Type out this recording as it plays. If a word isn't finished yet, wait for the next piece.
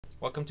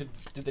Welcome to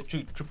the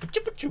true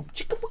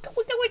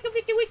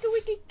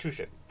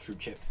chip.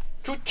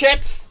 True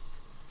chips.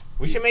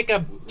 We should make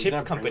a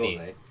chip company.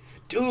 Pringles,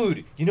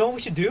 Dude, you know what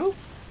we should do?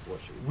 What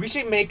should we do? We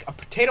should make a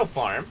potato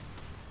farm,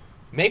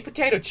 make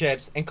potato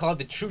chips, and call it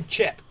the True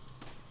Chip.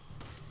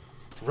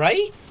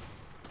 Right?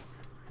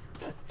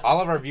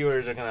 All of our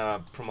viewers are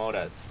gonna promote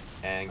us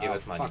and give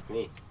us money. Fuck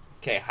me.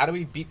 Okay, how do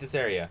we beat this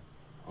area?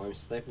 Oh, I'm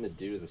sniping the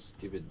dude with a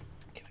stupid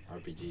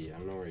RPG. I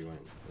don't know where he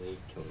went. I think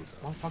he killed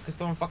himself. Motherfucker's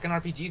throwing fucking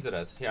RPGs at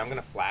us. Here, I'm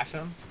gonna flash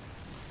him.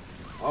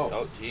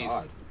 Oh, jeez.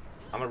 God.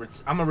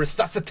 I'm a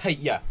resuscitate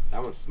ya.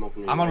 That one's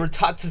smoking. I'm a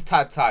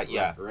resuscitate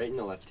ya. Right in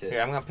the left hip. Here,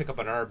 I'm gonna pick up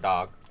an herb,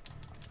 dog.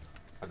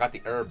 I got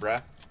the herb,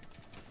 bruh.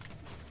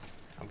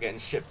 I'm getting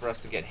shit for us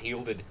to get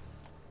healed.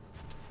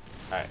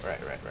 Alright.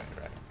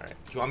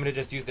 Do you want me to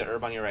just use the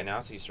herb on you right now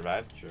so you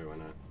survive? Sure, why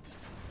not?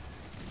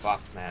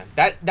 Fuck, man.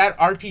 That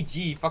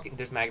RPG, fucking.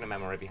 There's Magnum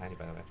ammo right behind you,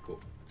 by the way. Cool.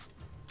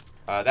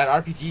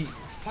 That RPG,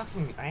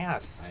 fucking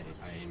ass.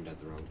 I aimed at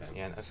the wrong time.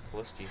 Yeah, that's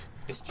close, G.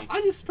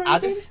 I'll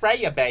just spray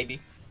you,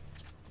 baby.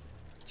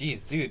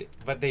 Jeez, dude.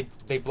 But they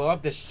blow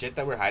up this shit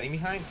that we're hiding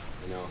behind.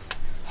 I know.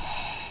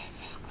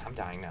 Fuck, I'm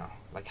dying now.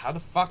 Like, how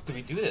the fuck do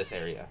we do this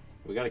area?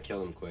 We gotta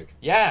kill him quick.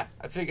 Yeah,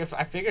 I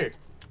figured.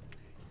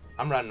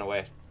 I'm running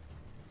away.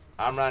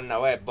 I'm running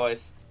away,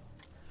 boys.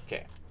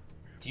 Okay.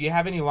 Do you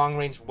have any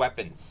long-range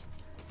weapons?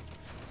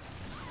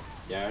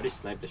 Yeah, I already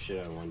sniped the shit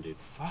out of one dude.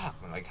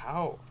 Fuck, man. Like,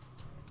 how?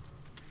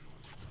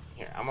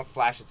 Here, I'm gonna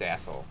flash this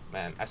asshole.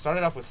 Man, I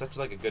started off with such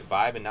like a good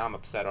vibe, and now I'm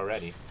upset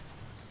already.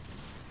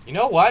 You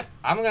know what?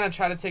 I'm gonna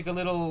try to take a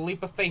little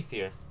leap of faith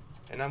here.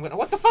 And I'm gonna...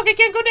 What the fuck? I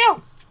can't go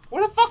down!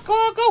 Where the fuck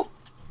go?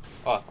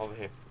 Oh, over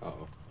here.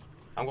 Uh-oh.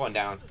 I'm going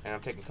down, and I'm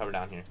taking cover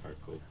down here. Alright,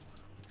 cool.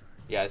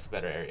 Yeah, it's a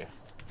better area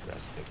for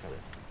us to take cover.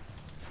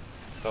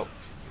 Oh,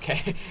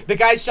 okay. The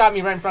guy shot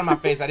me right in front of my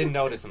face. I didn't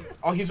notice him.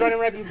 Oh, he's running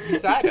right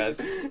beside us.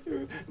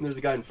 And there's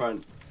a guy in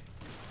front.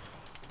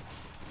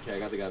 Okay, I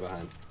got the guy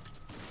behind.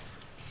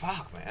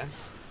 Fuck, man.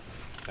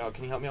 Oh,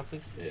 can you help me out,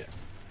 please? Yeah.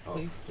 Oh.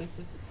 Please.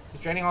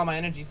 He's draining all my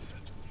energies.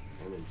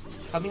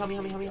 Help me.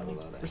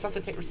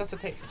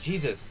 Resuscitate.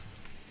 Jesus.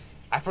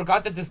 I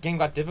forgot that this game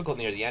got difficult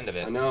near the end of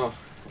it. I know.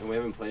 And we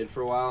haven't played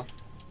for a while.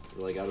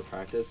 We're like out of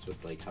practice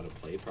with like how to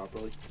play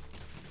properly.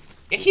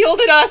 It healed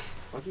us!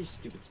 Fuck you,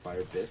 stupid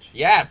spider bitch.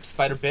 Yeah,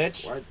 spider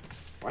bitch.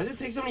 Why does it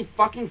take so many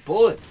fucking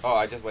bullets? Oh,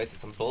 I just wasted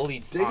some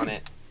bullets on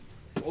it.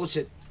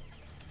 Bullshit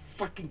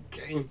fucking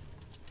game.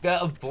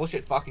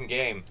 Bullshit fucking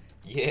game.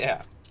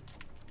 Yeah.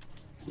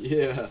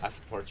 Yeah. I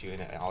support you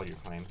in all your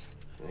claims.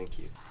 Thank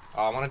you.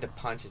 Oh, I wanted to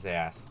punch his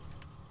ass.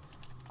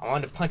 I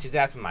wanted to punch his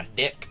ass with my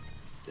dick.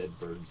 Dead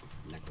bird's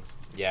necklace.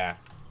 Yeah.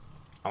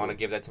 I want to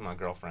give that to my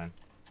girlfriend.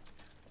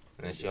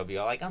 And then she'll be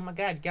all like, oh my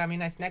god, you got me a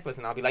nice necklace.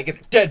 And I'll be like, it's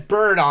a dead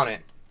bird on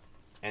it.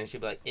 And she'll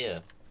be like, ew.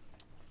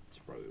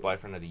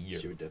 Boyfriend of the year.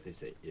 She would definitely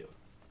say ew.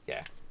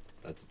 Yeah.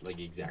 That's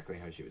like exactly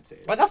how she would say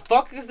it. Why the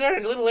fuck is there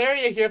a little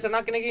area here if they're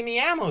not going to give me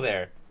ammo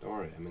there? Don't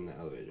worry, I'm in the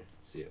elevator.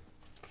 See ya.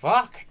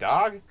 Fuck,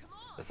 dog.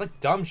 That's like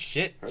dumb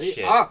shit.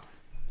 Hurry up!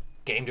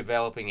 Game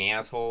developing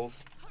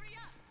assholes.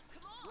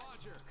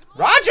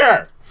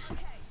 Roger! Did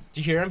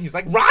you hear him? He's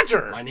like,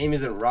 Roger! My name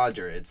isn't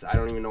Roger. I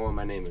don't even know what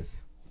my name is.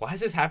 Why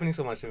is this happening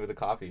so much to me with the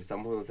coffee?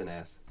 Someone with an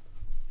ass.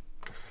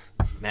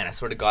 Man, I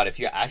swear to God, if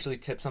you actually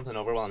tip something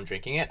over while I'm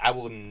drinking it, I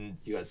will...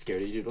 You got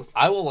scaredy doodles?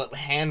 I will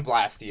hand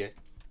blast you.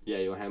 Yeah,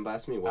 you'll hand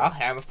blast me? What? I'll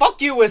hand... Fuck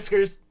you,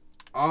 Whiskers!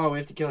 Oh, we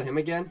have to kill him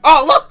again?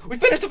 Oh, look! We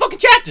finished the fucking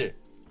chapter!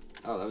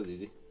 Oh, that was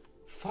easy.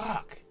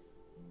 Fuck.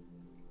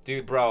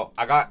 Dude, bro,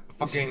 I got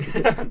fucking...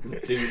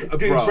 Dude,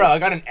 bro, I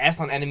got an S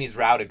on enemies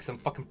routed because I'm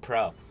fucking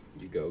pro.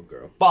 You go,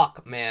 girl.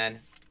 Fuck, man.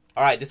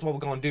 Alright, this is what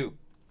we're gonna do.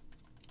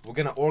 We're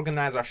gonna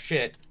organize our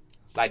shit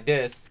like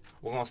this.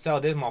 We're gonna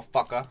sell this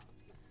motherfucker.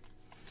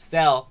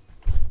 Sell.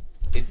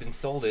 It's been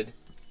solded.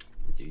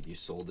 Dude, you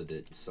solded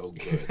it so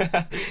good.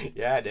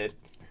 Yeah, I did.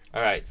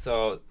 Alright,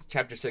 so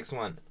chapter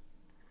 6-1.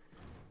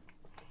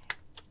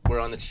 We're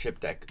on the ship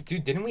deck.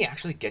 Dude, didn't we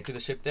actually get to the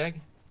ship deck?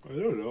 I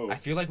don't know. I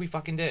feel like we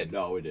fucking did.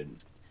 No, we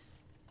didn't.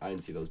 I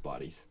didn't see those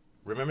bodies.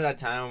 Remember that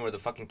time where the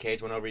fucking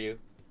cage went over you?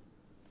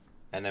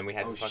 And then we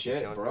had to fucking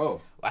kill it?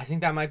 Bro. I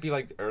think that might be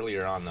like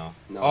earlier on though.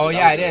 No, oh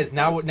yeah, it is.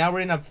 Now we're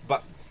in a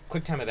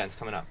quick time events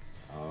coming up.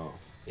 Oh.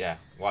 Yeah,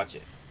 watch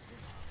it.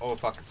 Oh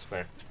fuck, it's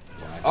square.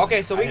 Yeah,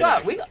 okay, so we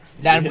got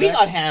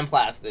hand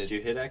blasted. Did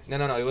you hit X?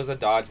 No, it was a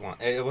dodge one.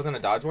 It wasn't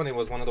a dodge one. It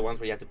was one of the ones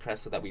where you have to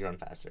press so that we run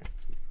faster.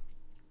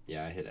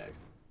 Yeah, I hit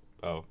X.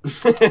 Oh.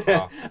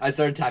 I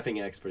started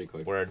tapping X pretty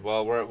quick. Word.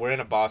 Well, we're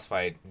in a boss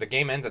fight. The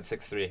game ends at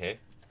 6-3. Hey.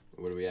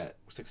 Where are we at?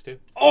 6-2.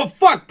 Oh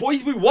fuck,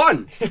 boys, we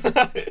won.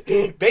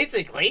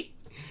 Basically.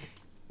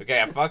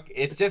 Okay, fuck.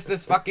 It's just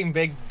this fucking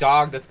big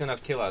dog that's gonna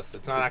kill us.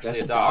 It's not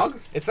actually a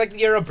dog. It's like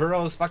the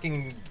Ouroboros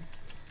fucking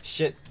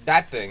shit.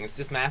 That thing. It's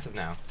just massive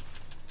now.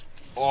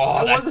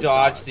 Oh, that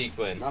dodge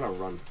sequence. Not a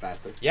run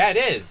faster. Yeah, it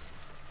is.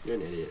 You're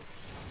an idiot.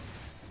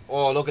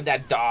 Oh, look at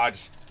that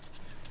dodge.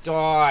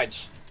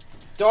 Dodge.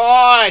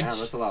 Dodge. Damn,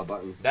 that's a lot of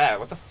buttons. That.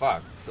 What the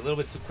fuck? It's a little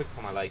bit too quick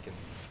for my liking.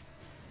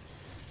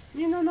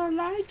 You know, not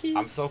like it.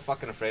 I'm so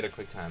fucking afraid of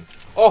quick time.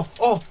 Oh,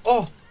 oh,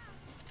 oh.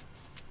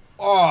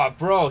 Oh,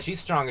 bro, she's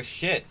strong as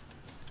shit.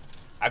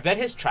 I bet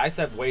his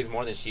tricep weighs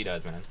more than she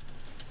does, man.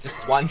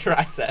 Just one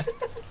tricep.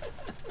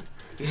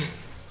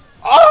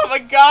 Oh my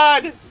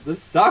god!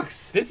 This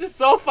sucks. This is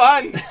so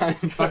fun! I'm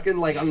fucking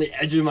like on the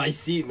edge of my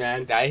seat,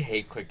 man. I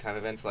hate quick time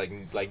events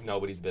like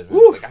nobody's business.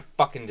 Woo! Like I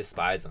fucking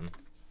despise them.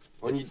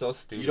 When It's so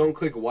stupid. You don't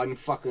click one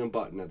fucking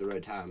button at the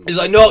right time. It's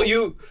like, no,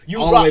 you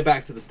all the rock. way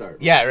back to the start.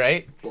 Yeah,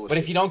 right? Bullshit. But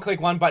if you don't click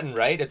one button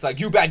right, it's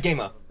like, you bad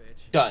gamer.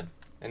 Done.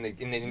 And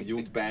then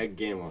You bad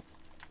gamer.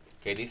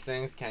 okay, these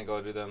things can't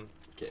go to them.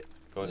 Okay.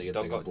 Go, Like it's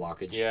don't like go. a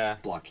blockage. Yeah.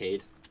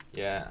 Blockade.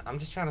 Yeah, I'm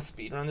just trying to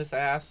speed run this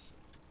ass.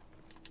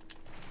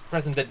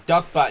 Pressing the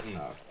duck button.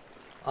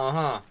 Oh.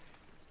 Uh-huh.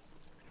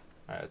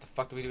 Alright, what the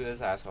fuck do we do with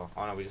this asshole?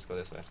 Oh no, we just go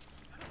this way.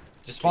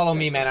 Just follow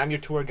me, man. I'm your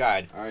tour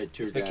guide. Alright,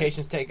 tour This guide.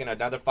 vacation's taking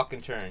another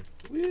fucking turn.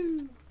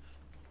 Woo.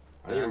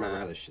 I don't even remember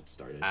how this shit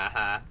started.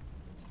 Uh-huh.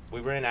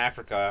 We were in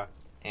Africa,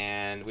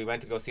 and we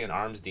went to go see an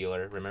arms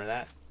dealer. Remember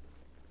that?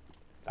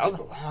 That was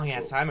a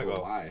long-ass time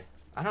ago. Why?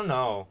 I don't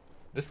know.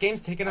 This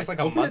game's taken us like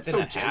a open month it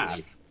and so a half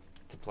gently.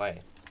 to play.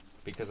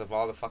 Because of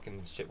all the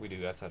fucking shit we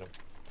do outside of...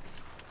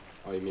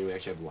 Oh, you mean we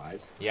actually have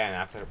lives? Yeah, and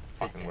after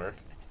fucking work.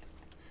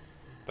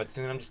 But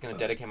soon I'm just gonna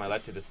dedicate my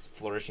life to this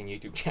flourishing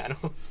YouTube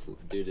channel.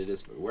 Dude, it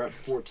is. We're at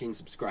 14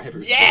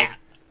 subscribers. Yeah!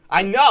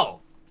 I know!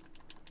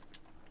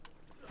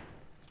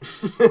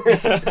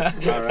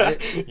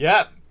 Alright.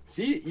 Yep.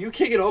 See, you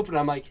kick it open,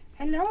 I'm like,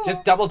 hello.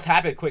 Just double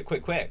tap it quick,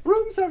 quick, quick.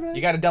 room service.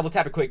 You gotta double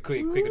tap it quick,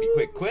 quick, quickity,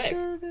 quick, Room quick.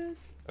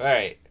 service.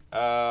 Alright,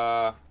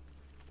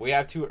 we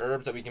have 2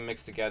 herbs that we can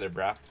mix together,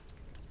 bruh.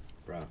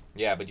 Bro,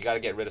 Yeah, but you gotta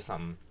get rid of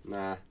something.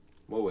 nah.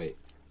 We'll wait.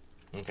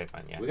 Okay,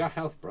 fine, yeah. We got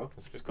health, bro.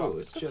 It's a good It's call. cool.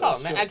 It's a good chill, call,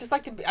 it's man. chill.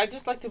 I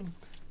just like to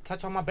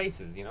touch on my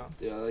bases, you know?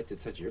 Dude, I like to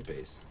touch your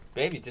base.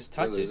 Baby, just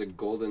Yo, touch there's it. a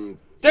golden.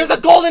 There's a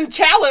it's- golden It's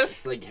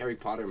chalice! like Harry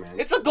Potter, man.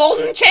 It's a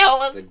golden the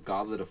chalice!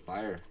 goblet of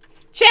fire.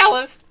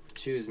 Chalice!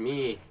 Choose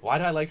me. Why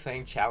do I like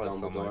saying chalice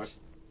so Dumbledore. much?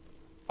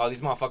 Oh,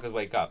 these motherfuckers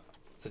wake up.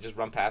 So just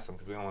run past them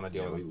because we don't want to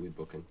deal Yeah, with them. we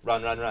booking.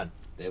 Run, run, run.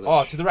 They look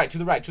Oh, to the right, to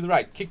the right, to the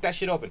right. Kick that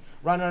shit open.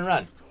 Run, run,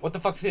 run. What the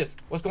fuck's this?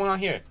 What's going on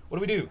here? What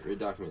do we do? Read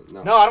document.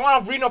 No. No, I don't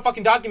want to read no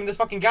fucking document. This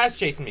fucking guy's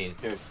chasing me.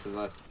 Here, to the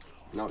left.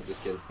 No,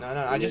 just kidding. No,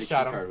 no, We I need just a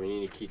shot key him. card. We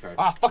need a key card.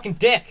 Ah, fucking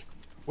dick.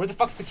 Where the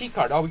fuck's the key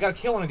card? Oh, we gotta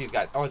kill one of these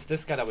guys. Oh, it's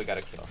this guy that we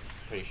gotta kill.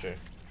 Pretty sure.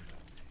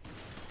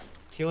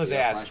 Kill his You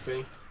got ass.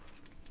 flashbang?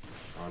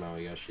 Oh no,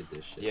 we gotta shoot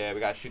this shit. Yeah, we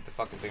gotta shoot the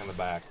fucking thing on the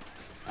back.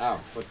 Ow,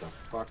 what the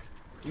fuck?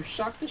 You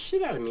shocked the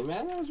shit out of me,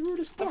 man. That was rude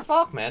as What the fuck.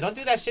 fuck, man? Don't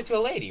do that shit to a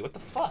lady. What the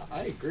fuck?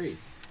 I agree.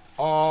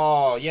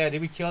 Oh, yeah,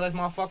 did we kill that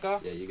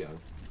motherfucker? Yeah, you got it.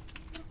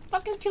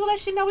 Fucking kill that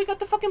shit. Now we got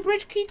the fucking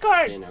bridge key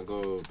card. Okay, now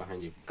go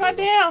behind you. Go,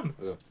 Goddamn.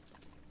 Go.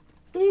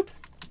 Boop.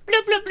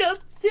 Bloop, bloop, bloop.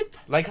 Zip.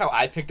 Like how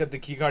I picked up the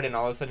key card and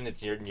all of a sudden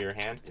it's in your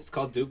hand. It's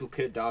called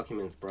duplicate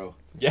documents, bro.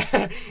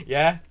 Yeah,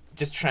 yeah.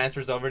 Just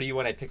transfers over to you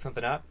when I pick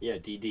something up. Yeah,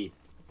 DD.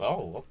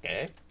 Oh,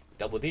 okay.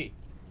 Double D.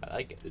 I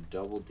like it. The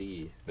double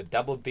D. The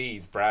double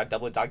D's, bruh.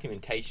 Double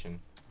documentation.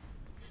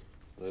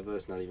 I love that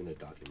it's not even a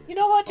document. You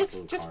know what?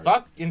 Fucking Just card.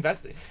 fuck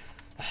invest it.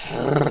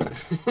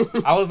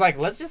 I was like,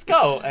 let's just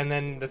go, and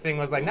then the thing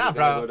was like, nah, You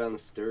gotta bro. Go down the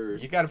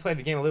stairs. You gotta play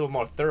the game a little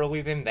more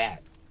thoroughly than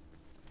that.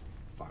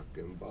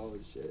 Fucking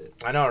bullshit.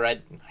 I know,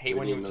 right? I hate We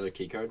when need you another just...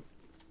 key card.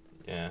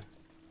 Yeah.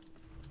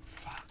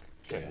 Fuck.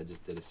 Okay, Okay. I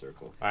just did a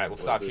circle. All right, we'll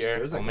Well, stop there's here.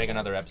 stairs I We'll can make go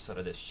another episode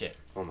of this shit.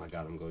 Oh my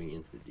god, I'm going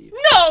into the deep.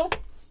 No!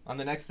 On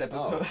the next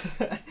episode.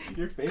 Oh.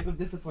 Your face of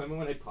disappointment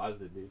when I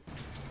paused it, dude.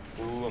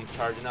 Ooh, I'm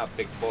charging up,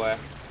 big boy.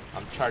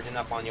 I'm charging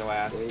up on your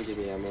ass. Don't give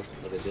me ammo,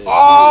 but I did.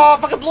 Oh,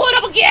 fucking blew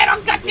it up again!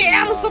 Oh,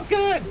 goddamn, I'm so Lie-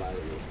 good! lie to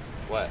me.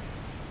 What?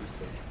 You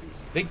sons of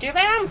beast. They give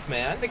AMs,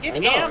 man. They give I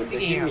know, AMs they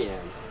give me again.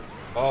 AMs.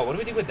 Oh, what do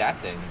we do with that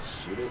thing?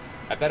 Shoot it.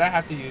 I bet I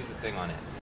have to use the thing on it.